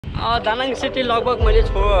Danang city लगभग मैले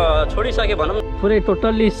छोडिसकेँ भनौँ पुरै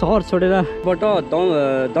टोटल्ली सहर छोडेर बाट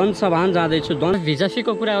दन्सभान जाँदैछु। भिजा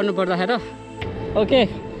फीको कुरा गर्नु पर्दाखेरि ओके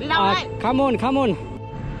खामोन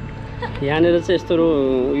यहाँनिर चाहिँ यस्तो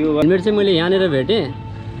यो हेलमेट चाहिँ मैले यहाँनिर भेटेँ।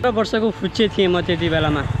 18 वर्षको फुच्चे थिएँ म त्यति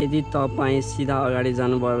बेलामा। यदि तपाईँ सिधा अगाडि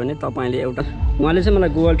जानुभयो भने तपाईँले एउटा उहाँले चाहिँ मलाई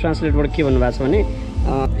गुगल ट्रान्सलेटबाट के भन्नुभएको छ भने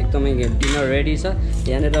एकदमै डिनर रेडी छ,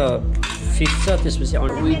 यहाँनिर फिक्स छ, त्यसपछि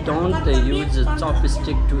we don't use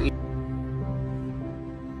chopstick to it.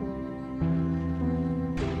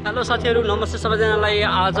 Hello साथीहरू, नमस्ते सबैजनालाई।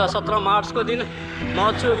 आज 17 मार्चको दिन म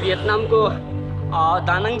छु भियतनामको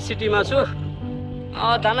दानाङ सिटीमा छु।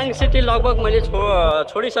 दानाङ सिटी लगभग मैले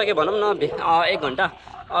छोडिसकेँ भनौँ न। 1 घन्टा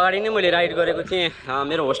अगाडि नै मैले राइड गरेको थिएँ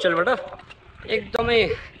मेरो होस्टेलबाट। एकदमै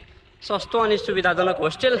सस्तो अनि सुविधाजनक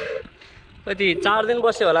होस्टेल। कति 4 दिन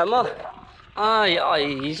बसेँ होला म।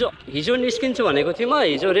 हिजो निस्किन्छु भनेको थिएँ म,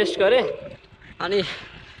 हिजो रेस्ट गरेँ अनि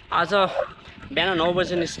आज बिहान 9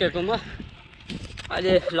 बजे निस्केको म।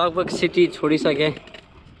 अहिले लगभग सिटी छोडिसकेँ,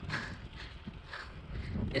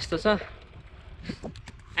 यस्तो छ।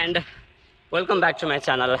 And welcome back to my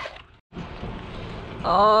channel.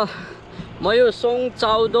 म यो सोङ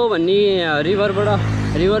चाउदो भन्ने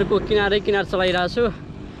रिभरको किनार चलाइरहेको छु।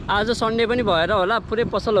 आज सन्डे पनि भएर होला पुरै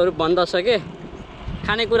पसलहरू बन्द छ के।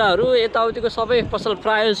 खानेकुराहरू यताउतिको सबै पसल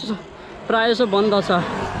प्रायः बन्द छ।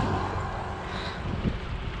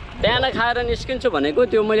 बिहान खाएर निस्किन्छु भनेको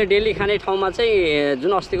त्यो मैले डेली खाने ठाउँमा चाहिँ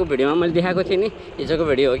जुन अस्तिको भिडियोमा मैले देखाएको थिएँ नि, हिजोको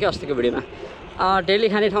भिडियो हो कि अस्तिको भिडियोमा, डेली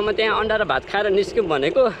खाने ठाउँमा त्यहाँ अन्डा र भात खाएर निस्क्यौँ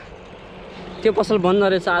भनेको त्यो पसल बन्द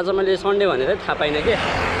रहेछ। आज मैले सन्डे भनेर थाहा पाइनँ कि।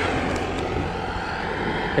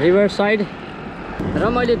 रिभर साइड र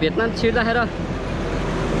मैले भियतनाम छिर्दाखेरि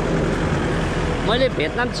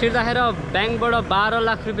ब्याङ्कबाट 12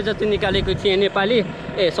 लाख रुपियाँ जति निकालेको थिएँ नेपाली।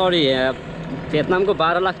 भियतनामको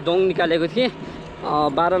 12 लाख दोङ निकालेको थिएँ।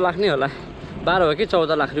 12 लाख नै होला, 12 हो कि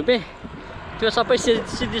 14 लाख रुपियाँ। त्यो सबै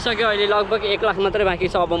सिद्धिसक्यो। अहिले लगभग 1 लाख मात्रै बाँकी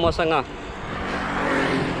छ अब मसँग।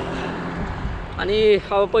 अनि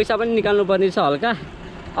अब पैसा पनि निकाल्नु पर्ने छ हल्का।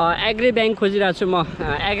 एग्री ब्याङ्क खोजिरहेको छु म।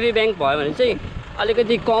 एग्री ब्याङ्क भयो भने चाहिँ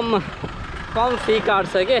अलिकति कम फी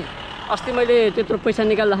काट्छ के। अस्ति मैले त्यत्रो पैसा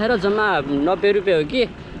निकाल्दाखेरि जम्मा 90 रुपियाँ हो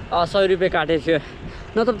कि 100 रुपियाँ काटेको थियो।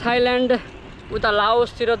 नत्र थाइल्यान्ड उता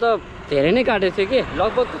लाओसतिर त धेरै नै काटेको थियो कि,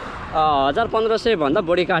 लगभग 1500 भन्दा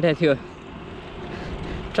बढी काटेको थियो।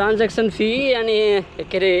 ट्रान्ज्याक्सन फी अनि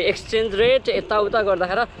के अरे एक्सचेन्ज रेट यताउता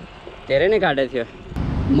गर्दाखेरि धेरै नै काटेको थियो।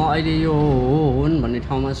 म अहिले यो होन भन्ने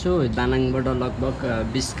ठाउँमा छु। दानाङबाट लगभग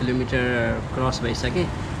 20 किलोमिटर क्रस भइसकेँ।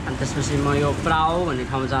 अनि त्यसपछि म यो प्राओ भन्ने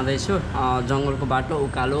ठाउँ जाँदैछु। जङ्गलको बाटो,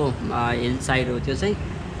 उकालो हिल साइड हो त्यो चाहिँ।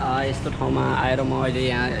 यस्तो ठाउँमा आएर म अहिले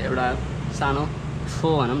यहाँ एउटा सानो फो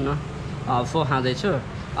भनौँ न, फो खाँदैछु।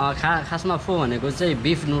 खासमा फो भनेको चाहिँ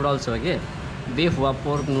बिफ नुडल्स हो कि, बिफ वा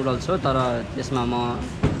पोर्क नुडल्स हो। तर त्यसमा म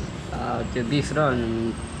त्यो बिफ र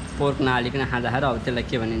पोर्क नहालिकन खाँदाखेरि अब त्यसलाई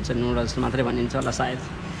के भनिन्छ, नुडल्स मात्रै भनिन्छ होला सायद।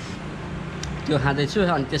 त्यो खाँदैछु।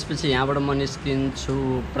 अनि त्यसपछि यहाँबाट म निस्किन्छु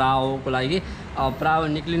प्राओको लागि। प्राओ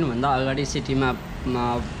निक्लिनुभन्दा अगाडि सिटीमा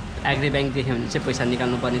एग्री ब्याङ्क देख्यो भने चाहिँ पैसा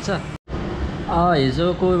निकाल्नु पर्ने छ।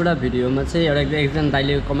 हिजोको एउटा भिडियोमा चाहिँ एकजना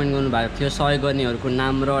दाइले कमेन्ट गर्नुभएको थियो सहयोग गर्नेहरूको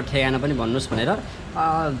नाम र ठेगाना पनि भन्नुहोस् भनेर।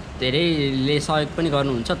 धेरैले सहयोग पनि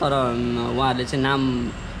गर्नुहुन्छ, तर उहाँहरूले चाहिँ नाम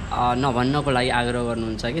नभन्नको लागि आग्रह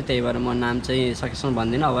गर्नुहुन्छ कि, त्यही भएर म नाम चाहिँ सकेसम्म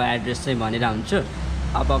भन्दिनँ। अब एड्रेस चाहिँ भनिरहेको हुन्छु।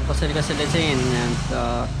 अब कसैले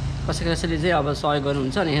चाहिँ अब सहयोग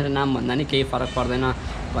गर्नुहुन्छ अनि नाम भन्दा नि केही फरक पर्दैन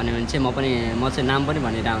भन्यो भने चाहिँ म चाहिँ नाम पनि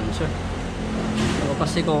भनिरहेको हुन्छु। अब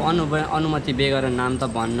कसैको अनुमति बेगर नाम त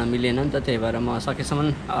भन्न मिलेन नि त, त्यही भएर म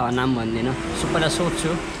सकेसम्म नाम भन्दिनँ। पहिला सोध्छु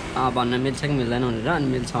भन्न मिल्छ कि मिल्दैन भनेर, अनि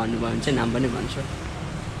मिल्छ भन्नुभयो भने चाहिँ नाम पनि भन्छु।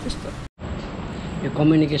 त्यस्तो यो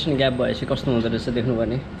कम्युनिकेसन ग्याप भएपछि कस्तो हुँदो रहेछ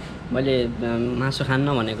देख्नुपर्ने। मैले मासु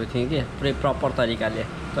खान्न भनेको थिएँ कि पुरै प्रपर तरिकाले,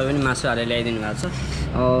 तै पनि मासु हालेर ल्याइदिनु भएको छ।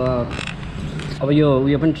 अब यो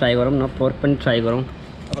उयो पनि ट्राई गरौँ न, पोर्क पनि ट्राई गरौँ।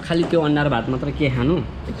 अब खालि त्यो अन्डा र भात मात्र के खानु,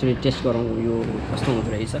 एकचोटि टेस्ट गरौँ यो कस्तो हुँदो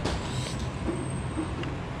रहेछ।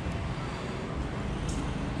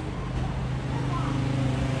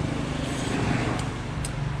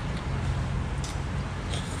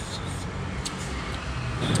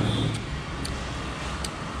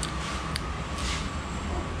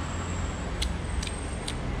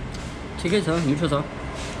 ठिकै छ, मिठो छ,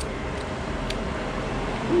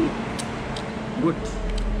 गुड।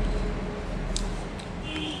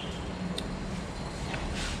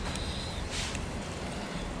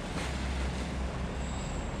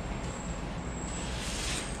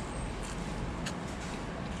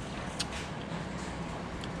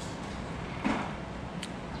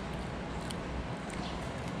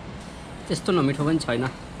 त्यस्तो नमिठो पनि छैन।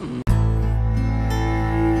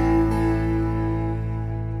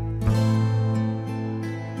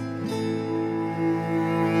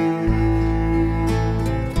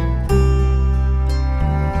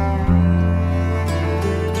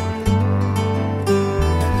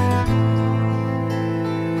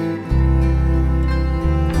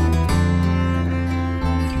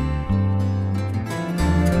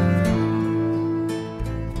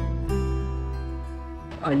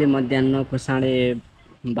 अहिले मध्याहको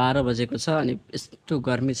 12:30 बजेको छ अनि यस्तो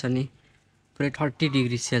गर्मी छ नि पुरै 30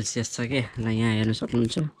 डिग्री सेल्सियस छ के ल यहाँ हेर्न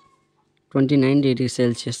सक्नुहुन्छ 29 डिग्री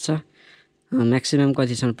सेल्सियस छ म्याक्सिमम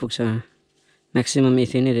कतिसम्म पुग्छ म्याक्सिमम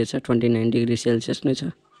यति नै रहेछ 29 डिग्री सेल्सियस नै छ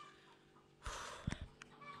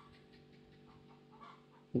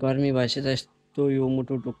गर्मी भएपछि त यस्तो यो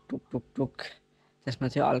मुटु टुक टुक टुक टुक त्यसमा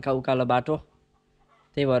चाहिँ हल्का उकालो बाटो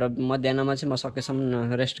त्यही भएर मध्याहमा चाहिँ म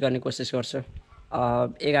सकेसम्म रेस्ट गर्ने कोसिस गर्छु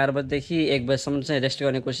 11 बजेदेखि 1 बजेसम्म चाहिँ रेस्ट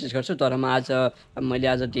गर्ने कोसिस गर्छु तर मैले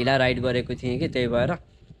आज ढिला राइड गरेको थिएँ कि त्यही भएर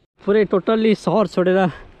पुरै टोटल्ली सहर छोडेर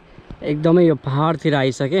एकदमै यो पहाडतिर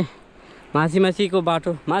आइसके माथिको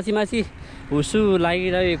बाटो माथि हुसु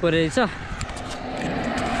लागिरहेको रहेछ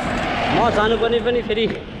म जानुपर्ने पनि फेरि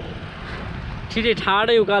ठिकै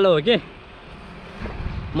ठाडै उकालो हो के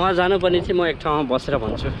म जानुपर्ने चाहिँ म एक ठाउँमा बसेर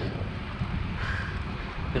भन्छु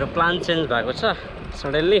मेरो प्लान चेन्ज भएको छ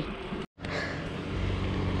सडनली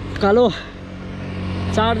उकालो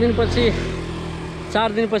 4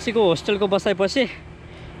 दिनपछिको होस्टेलको बसाइपछि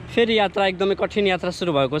फेरि यात्रा एकदमै कठिन यात्रा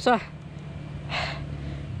सुरु भएको छ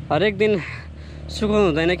हरेक दिन सुख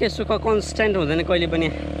हुँदैन के सुख कन्स्ट्यान्ट हुँदैन कहिले पनि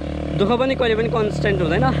दुःख पनि कहिले पनि कन्स्ट्यान्ट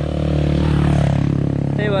हुँदैन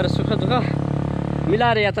त्यही भएर सुख दुःख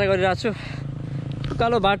मिलाएर यात्रा गरिरहेको छु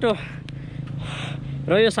उकालो बाटो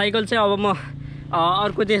र यो साइकल चाहिँ अब म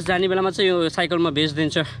अर्को देश जाने बेलामा चाहिँ यो साइकल म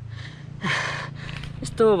बेचिदिन्छु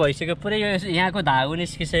यस्तो भइसक्यो पुरै यहाँको धागो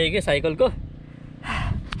निस्किसक्यो कि साइकलको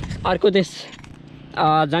अर्को देश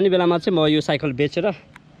जाने बेलामा चाहिँ म यो साइकल बेचेर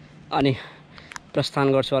अनि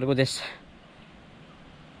प्रस्थान गर्छु अर्को देश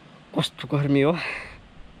कस्तो गर्मी हो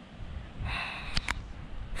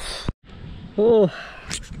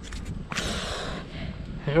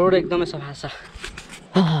रोड एकदमै सफा छ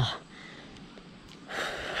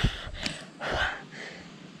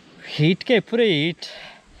हिट के पुरै हिट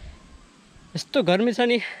यस्तो गर्मी छ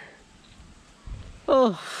नि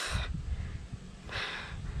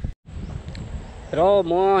र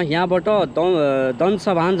म यहाँबाट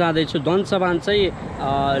दन्सबान जाँदैछु दन्सबान चाहिँ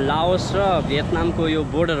लाओस र भियतनामको यो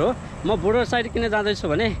बोर्डर हो म बोर्डर साइड किन जाँदैछु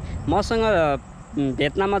भने मसँग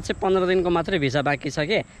भियतनाममा चाहिँ 15 दिनको मात्रै भिजा बाँकी छ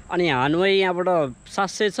के अनि हानोई यहाँबाट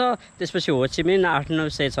 700 छ त्यसपछि होचिमिन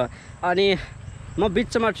 800-900 छ अनि म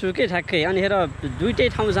बिचमा छु कि ठ्याक्कै अनि हेर दुईटै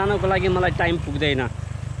ठाउँ जानको लागि मलाई टाइम पुग्दैन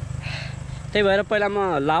त्यही भएर पहिला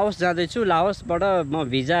म लाओस जाँदैछु लाओसबाट म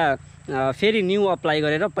भिजा फेरि न्यू अप्लाई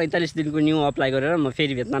गरेर 45 दिनको न्यू अप्लाई गरेर म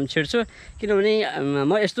फेरि भियतनाम छिर्छु किनभने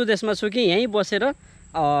म यस्तो देशमा छु कि यहीँ बसेर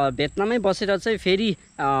भियतनाममै बसेर चाहिँ फेरि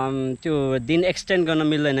त्यो दिन एक्सटेन्ड गर्न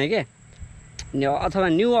मिल्दैन के अथवा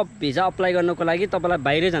न्यू भिजा अप्लाई गर्नको लागि तपाईँलाई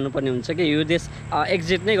बाहिरै जानुपर्ने हुन्छ कि यो देश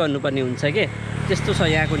एक्जिट नै गर्नुपर्ने हुन्छ कि त्यस्तो छ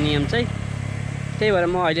यहाँको नियम चाहिँ त्यही भएर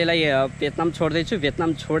म अहिलेलाई भियतनाम छोड्दैछु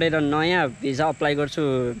भियतनाम छोडेर नयाँ भिजा अप्लाई गर्छु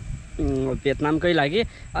भियतनामकै लागि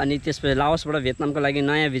अनि त्यसपछि लाओसबाट भियतनामको लागि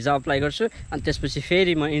नयाँ भिजा अप्लाई गर्छु अनि त्यसपछि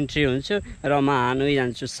फेरि म इन्ट्री हुन्छु र म हानोई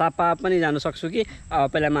जान्छु सापा पनि जान सक्छु कि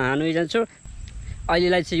पहिला म हानोई जान्छु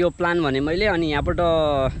अहिलेलाई चाहिँ यो प्लान भने मैले अनि यहाँबाट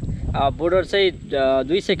बोर्डर चाहिँ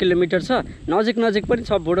 200 किलोमिटर छ नजिक पनि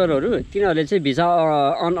छ बोर्डरहरू तिनीहरूले चाहिँ भिजा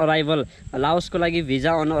अन अराइभल लाओसको लागि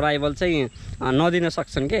भिजा अन अराइभल चाहिँ नदिन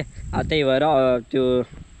सक्छन् के त्यही भएर त्यो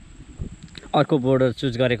अर्को बोर्डर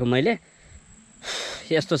चुज गरेको मैले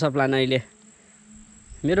यस्तो छ प्लान अहिले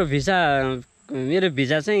मेरो भिजा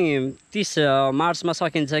चाहिँ 30 मार्चमा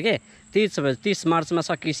सकिन्छ के 30 मार्चमा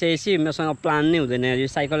सकिसकेपछि मसँग प्लान नै हुँदैन यो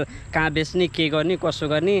साइकल कहाँ बेच्ने के गर्ने कसो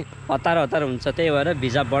गर्ने हतार हुन्छ त्यही भएर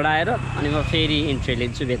भिजा बढाएर अनि म फेरि इन्ट्री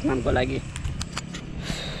लिन्छु भियतनामको लागि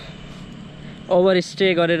ओभर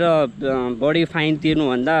स्टे गरेर बढी फाइन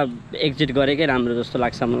तिर्नुभन्दा एक्जिट गरेकै राम्रो जस्तो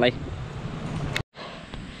लाग्छ मलाई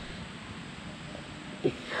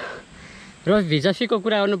र भिजा फीको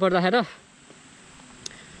कुरा गर्नु पर्दाखेरि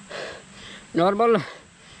नर्मल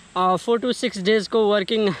 4 to 6 डेजको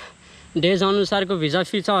वर्किङ डेज अनुसारको भिजा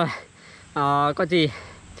फी छ कति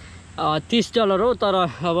 $30 हो तर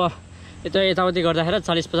अब यताउति गर्दाखेरि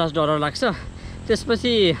 $40-50 लाग्छ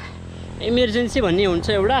त्यसपछि इमर्जेन्सी भन्ने हुन्छ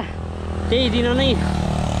एउटा त्यही दिन नै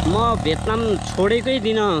म भियतनाम छोडेकै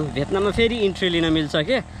दिन भियतनाममा फेरि इन्ट्री लिन मिल्छ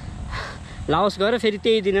के लाओस गएर फेरि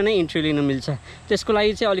त्यही दिन नै इन्ट्री लिन मिल्छ त्यसको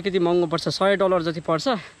लागि चाहिँ अलिकति महँगो पर्छ $100 जति पर्छ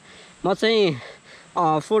म चाहिँ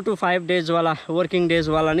 4 to 5 डेजवाला वर्किङ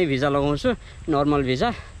डेजवाला नै भिजा लगाउँछु नर्मल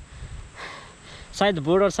भिजा सायद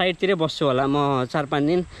बोर्डर साइडतिरै बस्छु होला म 4-5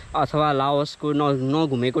 दिन अथवा लाओसको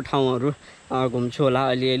नघुमेको ठाउँहरू घुम्छु होला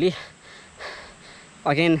अलिअलि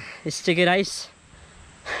अगेन स्टिकी राइस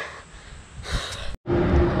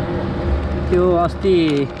त्यो अस्ति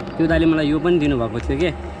त्यो दाइले मलाई यो पनि दिनुभएको थियो के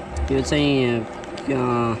यो चाहिँ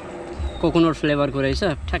कोकोनट फ्लेभरको रहेछ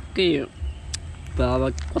ठ्याक्कै अब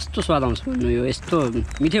कस्तो स्वाद आउँछ भन्नु यो यस्तो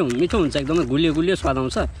मिठो हुन्छ एकदमै गुलियो स्वाद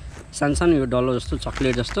आउँछ सानो यो डल्लो जस्तो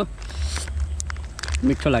चक्लेट जस्तो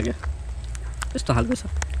मिठो लाग्यो यस्तो खालको छ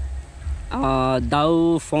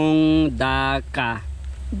दाउफोङ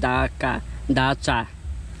दाचा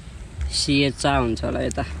सिएचा हुन्छ होला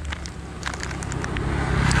यता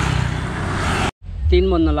 3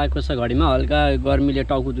 बज्न लागेको छ घडीमा हल्का गर्मीले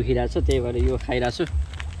टाउको दुखिरहेको छ त्यही भएर यो खाइरहेको छु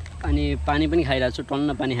अनि पानी पनि खाइरहेको छु टन्न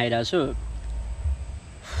पानी खाइरहेको छु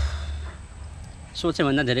सोचे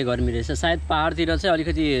भन्दा धेरै गर्मी रहेछ सायद पहाडतिर चाहिँ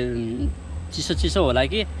अलिकति चिसो होला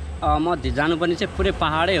कि म जानुपर्ने चाहिँ पुरै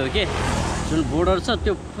पहाडै हो कि जुन बोर्डर छ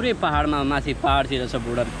त्यो पुरै पहाडमा माथि पहाडतिर छ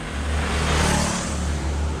बोर्डर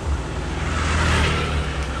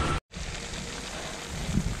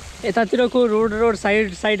यतातिरको रोड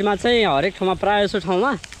साइडमा चाहिँ हरेक ठाउँमा प्रायः जसो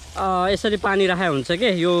ठाउँमा यसरी पानी राखेको हुन्छ के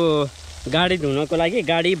यो गाडी धुनको लागि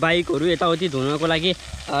गाडी बाइकहरू यताउति धुनको लागि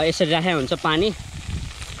यसरी राखेको हुन्छ पानी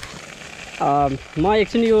म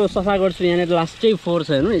एकछिन यो सफा गर्छु यहाँनिर लास्टै फोहोर छ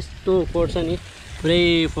हेर्नु यस्तो फोहोर छ नि पुरै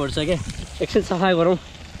फोहोर छ के एकछिन सफा गरौँ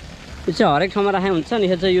यो चाहिँ हरेक ठाउँमा राखेको हुन्छ नि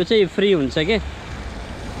यो चाहिँ फ्री हुन्छ के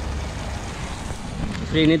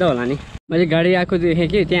फ्री नै त होला नि मैले गाडी आएको देखेँ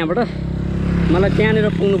कि त्यहाँबाट मलाई त्यहाँनिर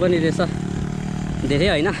पुग्नुपर्ने रहेछ धेरै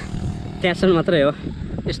होइन त्यहाँसम्म मात्रै हो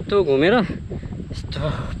यस्तो घुमेर यस्तो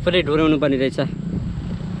पुरै डोराउनु पर्ने रहेछ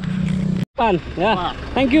पान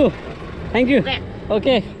thank you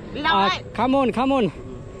okay come on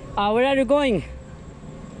where are you going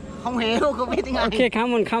không hiểu không biết tiếng Anh okay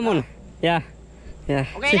come on yeah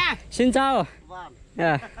okay nha xin chào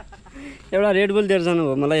yeah एउटा रेड बुल दिएर जानु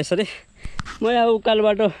हो मलाई यसरी म यहाँ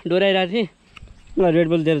उकालोबाट डोराइरहेको थिएँ मलाई रेड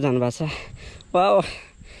बुल दिएर जानु भएको छ वाउ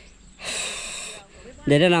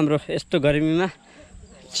धेरै राम्रो यस्तो गर्मीमा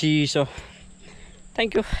चिसो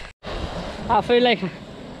थ्याङ्क यू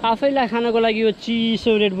आफैलाई खानको लागि यो चिसो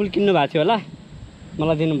रेड बुल किन्नु भएको थियो होला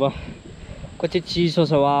मलाई दिनुभयो कति चिसो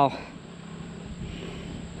छ वाउ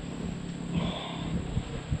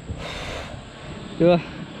यो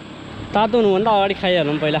तातो हुनुभन्दा अगाडि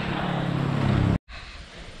खाइहालौँ पहिला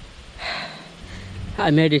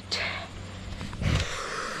आई मेड इट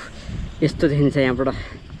यस्तो देखिन्छ यहाँबाट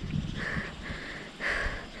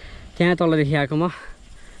त्यहाँ तलदेखि आएको म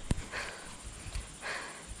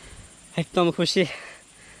एकदम खुसी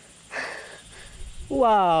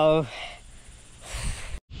वाउ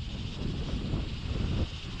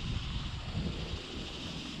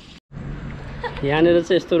यहाँनिर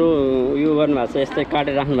चाहिँ यस्तो यो गर्नुभएको छ यस्तै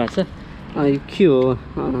काटेर राख्नु भएको छ यो के हो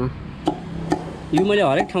यो मैले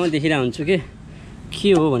हरेक ठाउँमा देखिरहेको हुन्छु के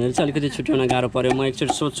हो भनेर चाहिँ अलिकति छुट्याउन गाह्रो पर्यो म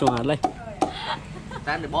एकचोटि सोध्छु उहाँहरूलाई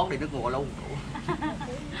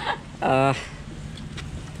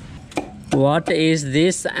What is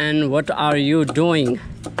this and what are you doing?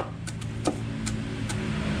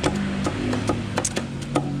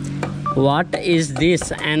 What is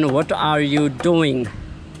this and what are you doing?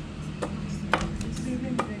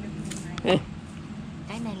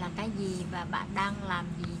 Cái này là cái gì và bạn đang làm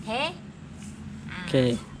gì thế?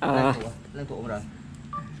 Okay. Lên thuộc rồi.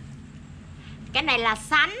 Cái này là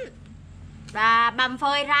sắn và bầm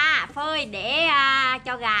phơi ra, phơi để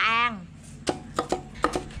cho gà ăn.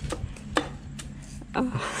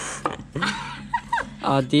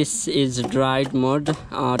 This is dried mud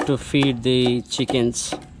to feed the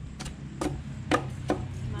chickens.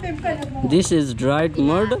 This is dried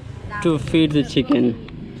mud to feed the chicken.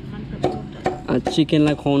 Chicken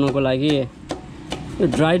लाई खुवाउनको लागि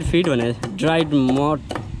dried feed भने dried mud.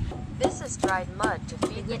 This is dried mud to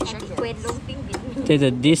feed the chickens.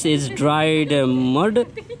 This is dried mud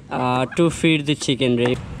to feed the chicken.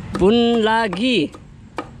 Bun lagi.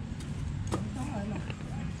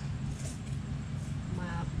 Mà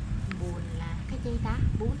bùn là cái chi ta?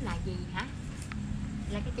 Bún là gì hả?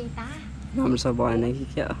 Là cái chi ta? राम्रो भएन कि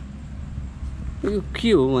क्या यो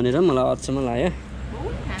के हो भनेर मलाई अचम्म लाग्यो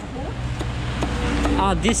Bún hả? Bún.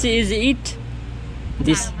 This is it.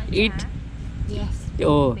 This it. Yes.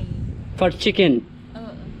 Oh, for chicken.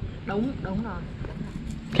 Đúng rồi.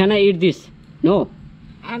 Can I eat this? No.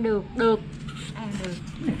 Ăn được. Ăn được.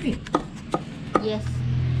 Yes.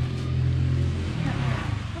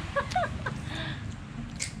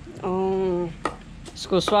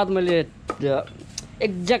 यसको स्वाद मैले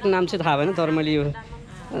एक्ज्याक्ट नाम चाहिँ थाहा भएन तर मैले यो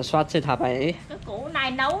स्वाद चाहिँ थाहा पाएँ है Cái củ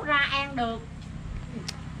này nấu ra ăn được.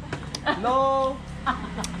 No.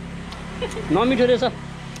 नमिठो रहेछ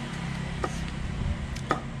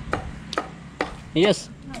यस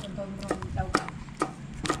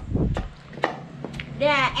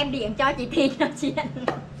Em điện cho chị Thiên nó chị ăn.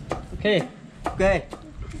 Okay Ok.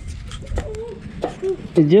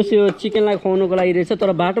 जस यो चिकनलाई खुवाउनुको लागि रहेछ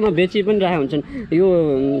तर बाटोमा बेची पनि राखेका हुन्छन् यो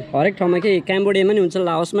हरेक ठाउँमा के क्याम्बोडियामा नि हुन्छ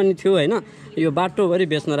लाओसमा नि थियो होइन यो बाटोभरि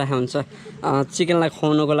बेच्न राखेको हुन्छ चिकनलाई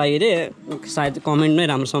खुवाउनुको लागि रे सायद कमेन्ट नै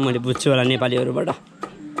राम्रोसँग मैले बुझ्छु होला नेपालीहरूबाट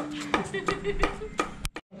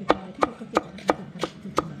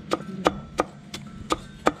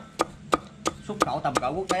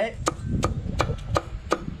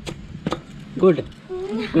गुड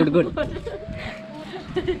गुड गुड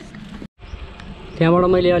त्यहाँबाट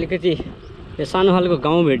मैले अलिकति यो सानो खालको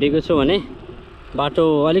गाउँ भेटेको छु भने बाटो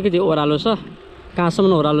अलिकति ओह्रालो छ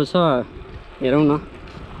कहाँसम्म ओह्रालो छ हेरौँ न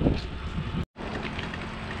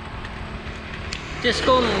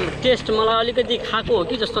त्यसको टेस्ट मलाई अलिकति खाएको हो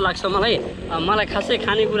कि जस्तो लाग्छ मलाई खासै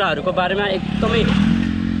खानेकुराहरूको बारेमा एकदमै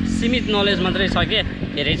सीमित नलेज मात्रै छ के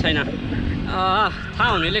धेरै छैन थाहा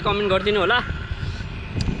हुनेले कमेन्ट गरिदिनु होला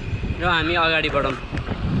र हामी अगाडि बढौँ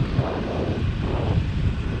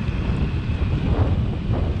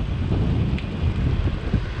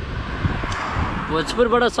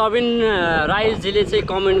भोजपुरबाट सबिन राईजीले चाहिँ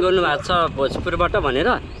कमेन्ट गर्नुभएको छ भोजपुरबाट भनेर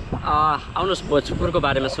आउनुहोस् भोजपुरको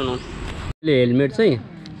बारेमा सुनौँ हेलमेट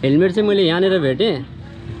चाहिँ मैले यहाँनिर भेटेँ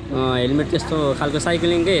हेलमेट त्यस्तो खालको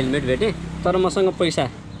साइक्लिङकै हेलमेट भेटेँ तर मसँग पैसा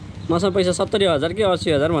 70,000 कि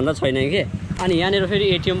 80,000 भन्दा छैन कि अनि यहाँनिर फेरि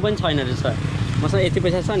एटिएम पनि छैन रहेछ मसँग यति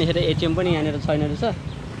पैसा छ अनि फेरि एटिएम पनि यहाँनिर छैन रहेछ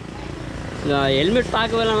हेलमेट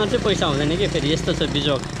पाएको बेलामा चाहिँ पैसा हुँदैन कि फेरि यस्तो छ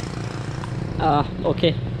बिजोग ओके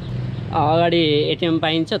अगाडि एटिएम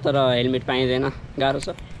पाइन्छ तर हेलमेट पाइँदैन गाह्रो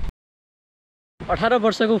छ 18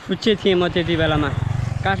 वर्षको फुच्चे थिएँ म त्यति बेलामा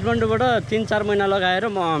काठमाडौँबाट 3-4 महिना लगाएर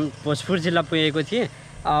म भोजपुर जिल्ला पुगेको थिएँ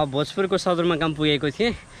भोजपुरको सदरमुकाम पुगेको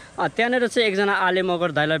थिएँ त्यहाँनिर चाहिँ एकजना आले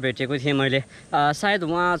मगर दाइलाई भेटेको थिएँ मैले सायद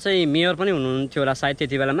उहाँ चाहिँ मेयर पनि हुनुहुन्थ्यो होला सायद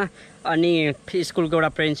त्यति बेलामा अनि स्कुलको एउटा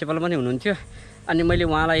प्रिन्सिपल पनि हुनुहुन्थ्यो अनि मैले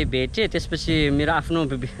उहाँलाई भेटेँ त्यसपछि मेरो आफ्नो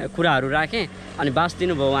कुराहरू राखेँ अनि बास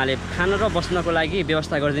दिनुभयो उहाँले खाना र बस्नको लागि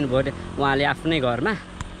व्यवस्था गरिदिनु भयो उहाँले आफ्नै घरमा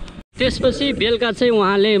त्यसपछि बेलुका चाहिँ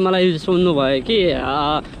उहाँले मलाई सोध्नुभयो कि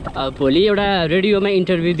भोलि एउटा रेडियोमा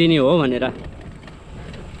इन्टरभ्यू दिने हो भनेर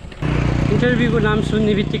इन्टरभ्यूको नाम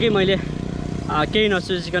सुन्ने बित्तिकै मैले केही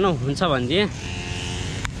नसोचिकन हुन्छ भनिदिएँ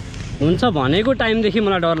हुन्छ भनेको टाइमदेखि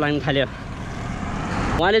मलाई डर लाग्न थाल्यो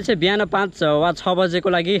उहाँले चाहिँ बिहान 5 वा 6 बजेको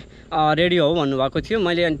लागि रेडियो हो भन्नुभएको थियो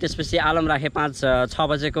मैले अनि त्यसपछि आलम राखेँ 5-6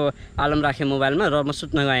 बजेको आलम राखेँ मोबाइलमा र म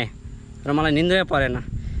सुत्न गएँ र मलाई निन्द्रै परेन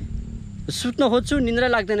सुत्न खोज्छु निन्द्रै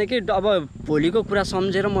लाग्दैन कि अब भोलिको कुरा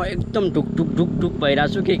सम्झेर म एकदम ढुक ढुक ढुक ढुक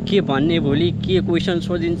भइरहेको छु के भन्ने भोलि के क्वेसन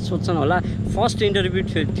सोध्छन् होला फर्स्ट इन्टरभ्यू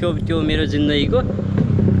थियो त्यो मेरो जिन्दगीको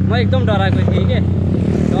म एकदम डराएको थिएँ कि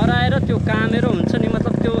डराएर त्यो कामेरो हुन्छ नि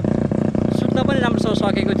मतलब त्यो सुत्न पनि राम्रोसँग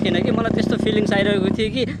सकेको थिएन कि मलाई त्यस्तो फिलिङ्स आइरहेको थियो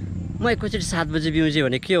कि म एकैचोटि 7 बजे बिउजेँ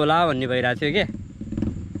भने के होला भन्ने भइरहेको थियो कि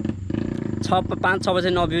 5-6 बजे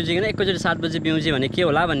नबिउजिकन एकैचोटि 7 बजे बिउजेँ भने के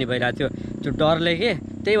होला भन्ने भइरहेको थियो त्यो डरले के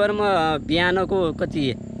त्यही भएर म बिहानको कति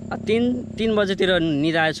 3 बजेतिर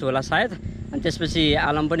निदाएछु होला सायद अनि त्यसपछि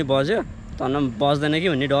आलम पनि बज्यो धन्न बज्दैन कि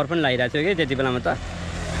भन्ने डर पनि लागिरहेको थियो कि त्यति बेलामा त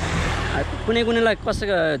कुनैलाई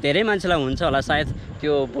कसैको धेरै मान्छेलाई हुन्छ होला सायद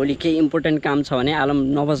त्यो भोलि केही इम्पोर्टेन्ट काम छ भने आलम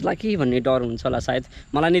नबज्ला कि भन्ने डर हुन्छ होला सायद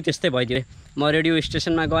मलाई नि त्यस्तै भइदियो म रेडियो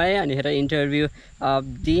स्टेसनमा गएँ अनि हेर इन्टरभ्यू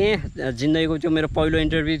दिएँ जिन्दगीको त्यो मेरो पहिलो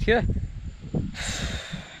इन्टरभ्यू थियो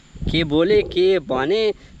के बोलेँ के भने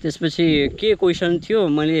त्यसपछि के क्वेसन थियो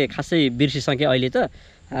मैले खासै बिर्सिसकेँ अहिले त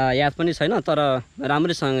याद पनि छैन तर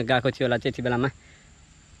राम्रैसँग गएको थियो होला त्यति बेलामा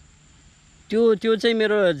त्यो चाहिँ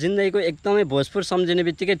मेरो जिन्दगीको एकदमै भोजपुर सम्झिने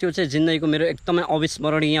बित्तिकै त्यो चाहिँ जिन्दगीको मेरो एकदमै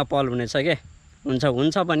अविस्मरणीय पल हुनेछ के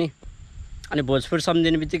हुन्छ पनि अनि भोजपुर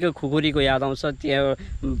सम्झिने बित्तिकै खुकुरीको याद आउँछ त्यहाँ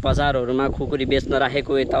बजारहरूमा खुकुरी बेच्न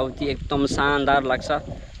राखेको यताउति एकदम शानदार लाग्छ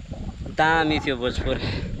दामी थियो भोजपुर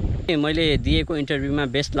मैले दिएको इन्टरभ्यूमा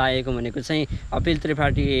बेस्ट लागेको भनेको चाहिँ अपिल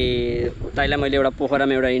त्रिपाठी दाइलाई मैले एउटा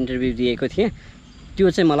पोखरामा एउटा इन्टरभ्यू दिएको थिएँ त्यो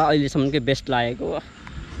चाहिँ मलाई अहिलेसम्मकै बेस्ट लागेको हो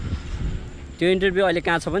त्यो इन्टरभ्यू अहिले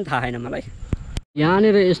कहाँ छ पनि थाहा छैन मलाई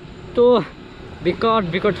यहाँनिर यस्तो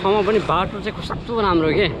विकट ठाउँमा पनि बाटो चाहिँ कस्तो राम्रो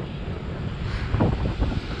के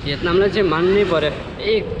भियतनामलाई चाहिँ मान्नै पर्यो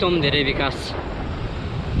एकदम धेरै विकास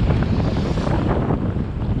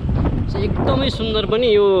एकदमै सुन्दर पनि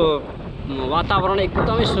यो वातावरण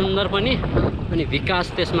एकदमै सुन्दर पनि अनि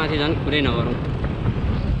विकास त्यसमाथि झन् कुरै नगरौँ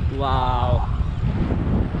वाउ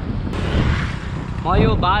म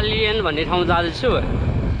यो बालियन भन्ने ठाउँ जाँदैछु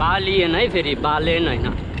बालियन है फेरि बालेन होइन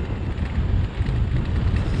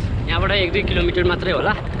यहाँबाट 1-2 किलोमिटर मात्रै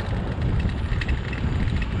होला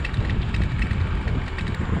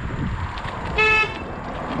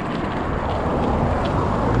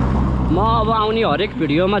म अब आउने हरेक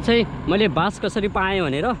भिडियोमा चाहिँ मैले बास कसरी पाएँ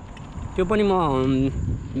भनेर त्यो पनि म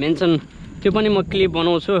मेन्सन त्यो पनि म क्लिप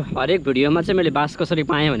बनाउँछु हरेक भिडियोमा चाहिँ मैले बास कसरी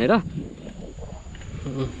पाएँ भनेर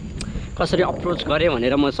कसरी अप्रोच गरेँ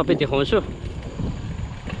भनेर म सबै देखाउँछु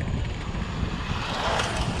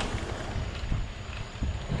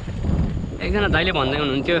एकजना दाइले भन्दै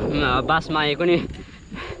हुनुहुन्थ्यो बासमा आएको नि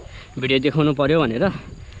भिडियो देखाउनु पर्यो भनेर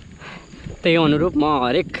त्यही अनुरूप म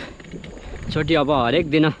हरेक चोटि अब हरेक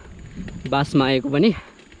दिन बासमा आएको पनि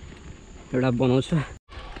एउटा बनाउँछु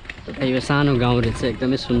एउटा यो सानो गाउँ रहेछ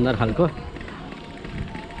एकदमै सुन्दर खालको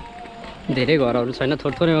धेरै घरहरू छैन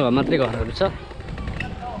थोरै मात्रै घरहरू छ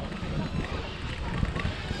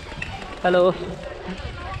हेलो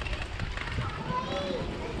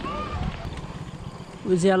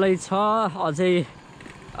उज्यालै छ अझै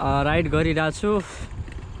राइड गरिरहेको छु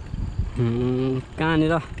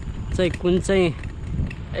कहाँनिर चाहिँ कुन चाहिँ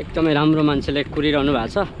एकदमै राम्रो मान्छेले कुरिरहनु भएको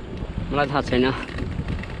छ मलाई थाहा छैन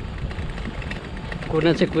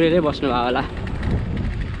कुर्न चाहिँ कुरेरै बस्नु भयो होला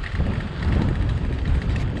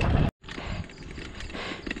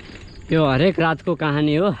यो हरेक रातको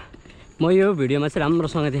कहानी हो म यो भिडियोमा चाहिँ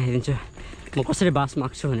राम्रोसँग देखाइदिन्छु म कसरी बास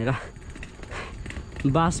माग्छु भनेर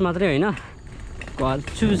बास मात्रै होइन घर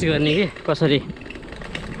चुज गर्ने कि कसरी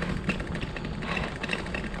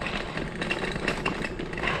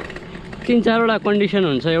तीन चारवटा कन्डिसन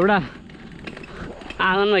हुन्छ एउटा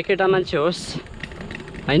आँगनमा केटा मान्छे होस्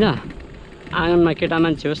होइन आँगनमा केटा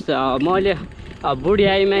मान्छे होस् मैले बुढी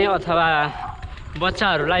आइमाई अथवा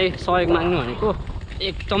बच्चाहरूलाई सहयोग माग्नु भनेको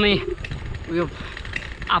एकदमै उयो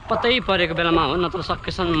आपत्तै परेको बेलामा हो नत्र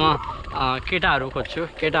सकेसम्म म केटाहरू खोज्छु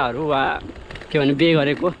केटाहरू वा के भने बिहे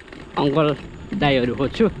गरेको अङ्कल दाइहरू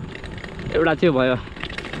खोज्छु एउटा त्यो भयो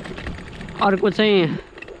अर्को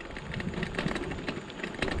चाहिँ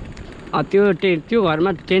त्यो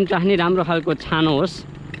घरमा टेन्ट राख्ने राम्रो खालको छानो होस्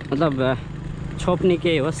मतलब छोप्ने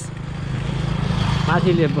केही होस्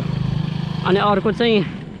माथिले अनि अर्को चाहिँ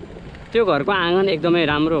त्यो घरको आँगन एकदमै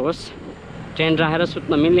राम्रो होस् टेन्ट राखेर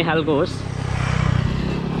सुत्न मिल्ने खालको होस्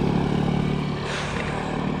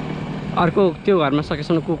अर्को त्यो घरमा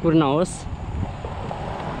सकेसम्म कुकुर नहोस्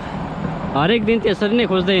हरेक दिन त्यसरी नै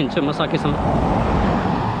खोज्दै हिँड्छु म सकेसम्म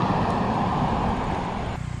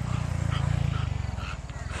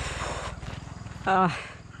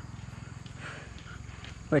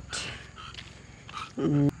weight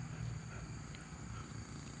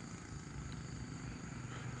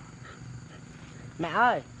Mẹ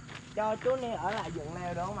ơi, cho chú Ni ở lại dựng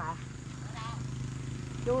lều được không ạ?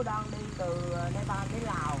 Chú đang đi từ Nepal đến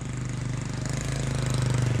Lào.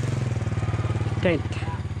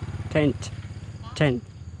 Tent.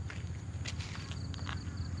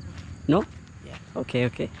 No? Yeah. Okay,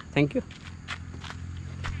 thank you.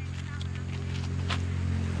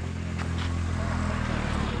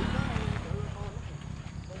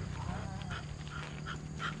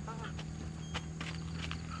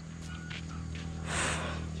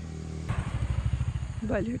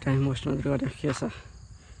 अहिले टाइम वेस्ट मात्रै गरेर के छ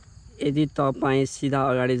यदि तपाईँ सिधा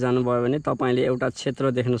अगाडि जानुभयो भने तपाईँले एउटा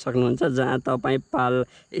क्षेत्र देख्न सक्नुहुन्छ जहाँ तपाईँ पाल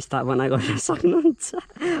स्थापना गर्न सक्नुहुन्छ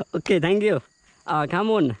okay thank you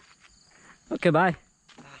come on okay by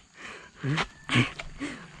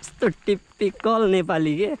यस्तो टिपिकल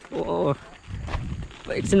नेपाली के ओ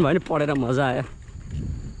एकछिन भयो नि पढेर मजा आयो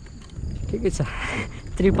ठिकै छ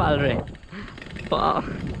त्रिपाल रे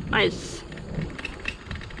नाइस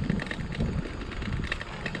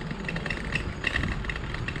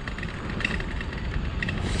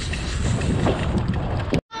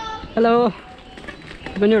हेलो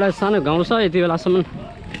पनि एउटा सानो गाउँ छ यति बेलासम्म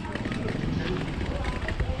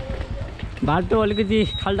बाटो अलिकति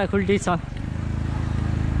खाल्टाखुल्टी छ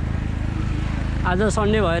आज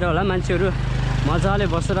सन्डे भएर होला मान्छेहरू मजाले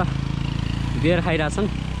बसेर बियर खाइरहेछन्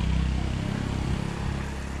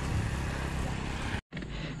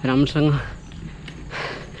राम्रोसँग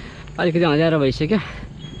अलिकति अँध्यारो भइसक्यो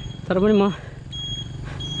तर पनि म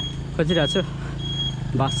खोजिरहेको छु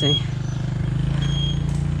बास चाहिँ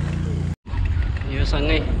यो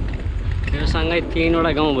सँगै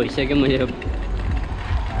 3वटा गाउँ भइसक्यो मैले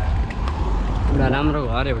एउटा राम्रो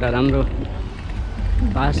घर एउटा राम्रो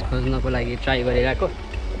बास खोज्नको लागि ट्राई गरिरहेको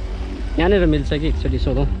यहाँनिर मिल्छ कि एकचोटि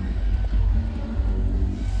सोधौँ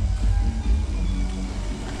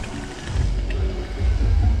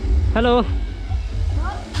hello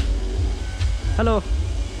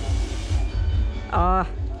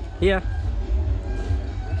here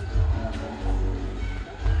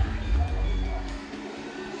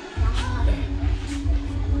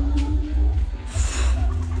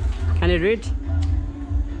Can you read?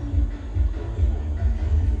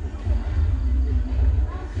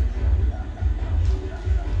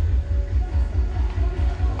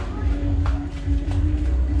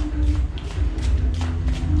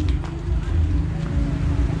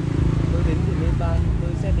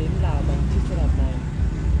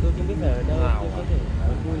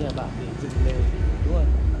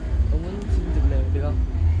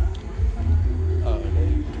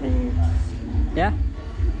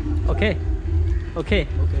 Okay. Okay.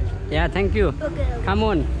 Okay. Yeah, thank you. Come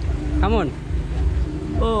on. Come on.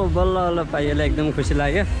 Oh, balla पाइयो एकदम खुसी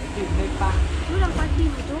लाग्यो Chú đang quay phim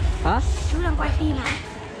hả chú? Hả? Chú đang quay phim hả?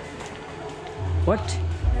 What?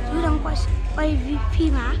 Chú đang quay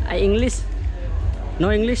phim hả? English?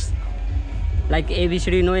 No English? Like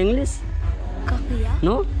ABCD, no English? Copy á?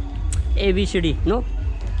 No? ABCD, no?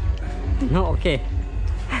 No, okay.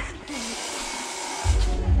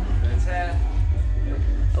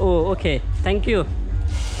 Oh, okay. Thank you.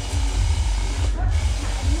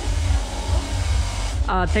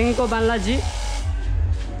 Thank you, Banlaji.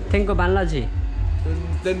 Thank you, Banlaji.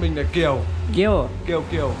 Tên mình là Kiều. Kiều.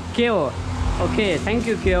 Kiều. Kiều. Okay, thank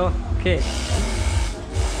you, Kiều. Okay.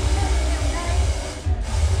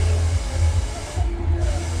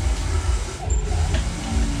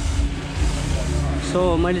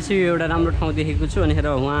 So मैले चाहिँ यो एउटा राम्रो ठाउँ देखेको छु अनि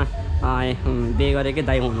उहाँ बे गरेकै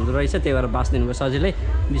दाइ हुनुहुँदो रहेछ त्यही भएर बास दिनुभयो सजिलै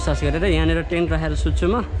विश्वास गरेर यहाँनिर टेन्ट राखेर सुत्छु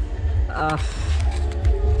म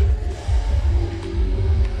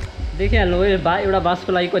देखिहाल्नु एउटा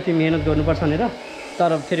बासको लागि कति मेहनत गर्नुपर्छ भनेर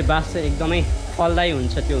तर फेरि बास चाहिँ एकदमै फलदायी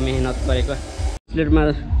हुन्छ त्यो मेहनत गरेको ट्रान्सलेटमा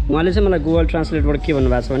उहाँले चाहिँ मलाई गुगल ट्रान्सलेटबाट के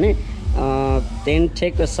भन्नुभएको छ भने then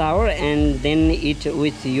take a shower and then it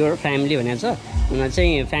with your family भनेको छ उनीहरू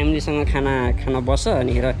चाहिँ फ्यामिलीसँग खाना बस्छ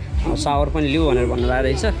अनिखेर सावर पनि लिऊ भनेर भन्नुभएको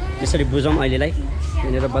रहेछ यसरी बुझौँ अहिलेलाई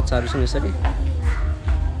यहाँनिर बच्चाहरू छन् यसरी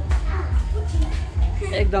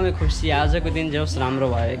एकदमै खुसी आजको दिन जे होस् राम्रो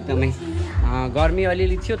भयो एकदमै गर्मी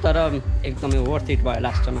अलिअलि थियो तर एकदमै वर्थ इट भयो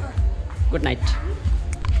लास्टमा गुड नाइट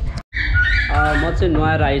म चाहिँ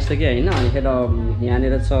नुहाएर आइसकेँ होइन अनिखेर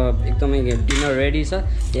यहाँनिर छ एकदमै डिनर रेडी छ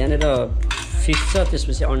यहाँनिर फिस छ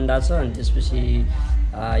त्यसपछि अन्डा छ अनि त्यसपछि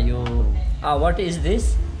यो what is this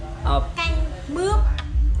canh mướp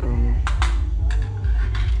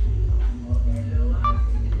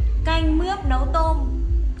canh mướp nấu tôm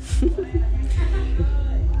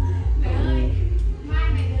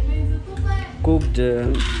cooked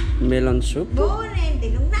melon soup bố em từ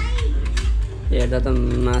lúc nãy हेर्दा त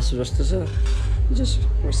मासु जस्तो छ जस्ट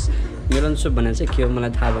मेलन सुप भनेर चाहिँ के हो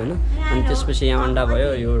मलाई थाहा भएन अनि त्यसपछि यहाँ अन्डा भयो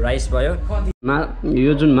यो राइस भयो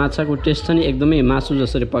यो जुन माछाको टेस्ट छ नि एकदमै मासु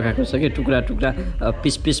जसरी पकाएको छ कि टुक्रा टुक्रा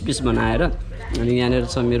पिस बनाएर अनि यहाँनिर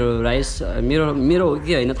छ मेरो राइस मेरो हो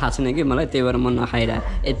कि होइन थाहा छैन कि मलाई त्यही भएर म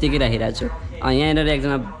नखाइरहेको यत्तिकै राखिरहेको छु यहाँनिर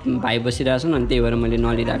एकजना भाइ बसिरहेको छन् अनि त्यही भएर मैले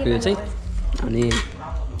नलिरहेको यो चाहिँ अनि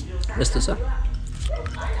यस्तो छ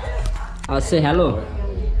से हेलो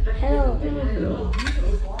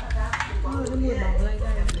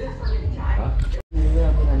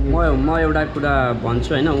म एउटा कुरा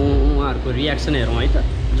भन्छु होइन उहाँहरूको रियाक्सन हेरौँ है त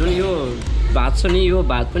जुन यो भात छ नि यो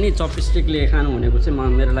भात पनि चपस्टिकले खानु भनेको चाहिँ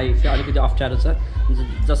मेरो लागि चाहिँ अलिकति अप्ठ्यारो छ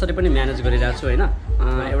जसरी पनि म्यानेज गरिरहेको छु होइन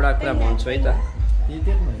एउटा कुरा भन्छु है त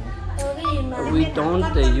we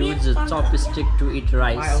don't use chopstick to eat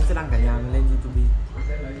rice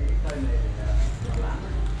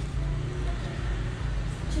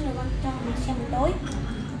Tối.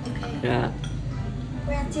 yeah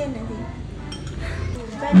que trên là gì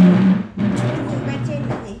que trên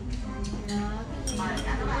là gì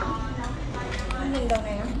nhìn đầu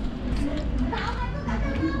này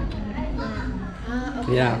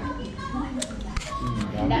yeah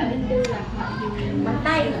Đạo bên tư là họ dùng bàn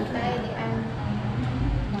tay để ăn,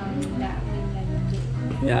 còn đạo mình là dùng gì?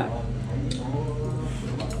 yeah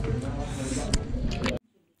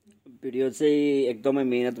video चाहिँ एकदमै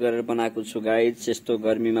मेहनत गरेर बनाएको छु guys यस्तो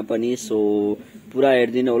गर्मीमा पनि so पुरा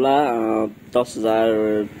हेरिदिनु होला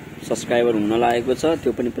 10,000 सब्सक्राइबर हुन लागेको छ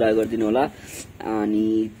त्यो पनि पुरा गरिदिनु होला अनि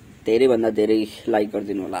धेरैभन्दा धेरै लाइक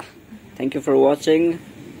गरिदिनु होला thank you for watching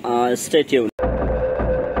stay tune